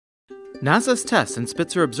NASA's TESS and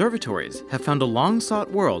Spitzer observatories have found a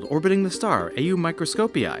long-sought world orbiting the star AU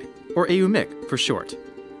Microscopii, or AUMIC for short.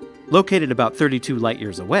 Located about 32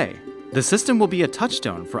 light-years away, the system will be a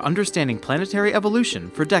touchstone for understanding planetary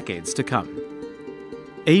evolution for decades to come.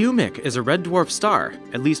 AUMIC is a red dwarf star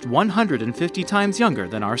at least 150 times younger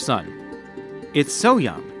than our Sun. It's so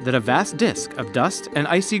young that a vast disk of dust and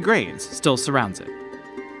icy grains still surrounds it.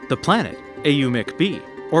 The planet, AUMIC b,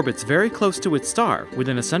 orbits very close to its star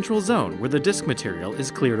within a central zone where the disk material is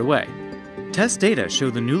cleared away. TESS data show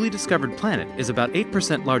the newly discovered planet is about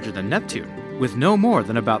 8% larger than Neptune, with no more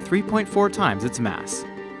than about 3.4 times its mass.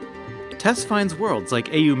 TESS finds worlds like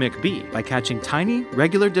AUMIC b by catching tiny,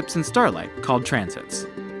 regular dips in starlight called transits.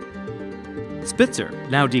 Spitzer,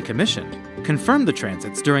 now decommissioned, confirmed the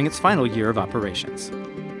transits during its final year of operations.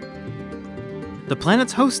 The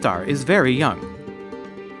planet's host star is very young.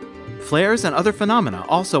 Flares and other phenomena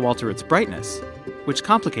also alter its brightness, which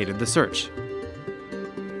complicated the search.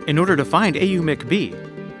 In order to find AUMIC b,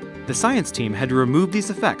 the science team had to remove these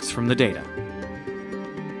effects from the data.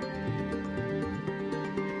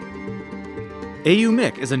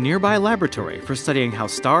 AUMIC is a nearby laboratory for studying how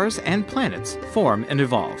stars and planets form and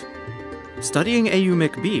evolve. Studying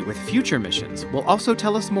AUMIC b with future missions will also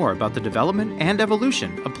tell us more about the development and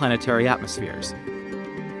evolution of planetary atmospheres.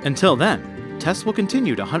 Until then, TESS will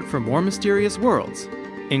continue to hunt for more mysterious worlds,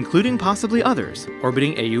 including possibly others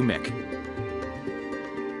orbiting AUMIC.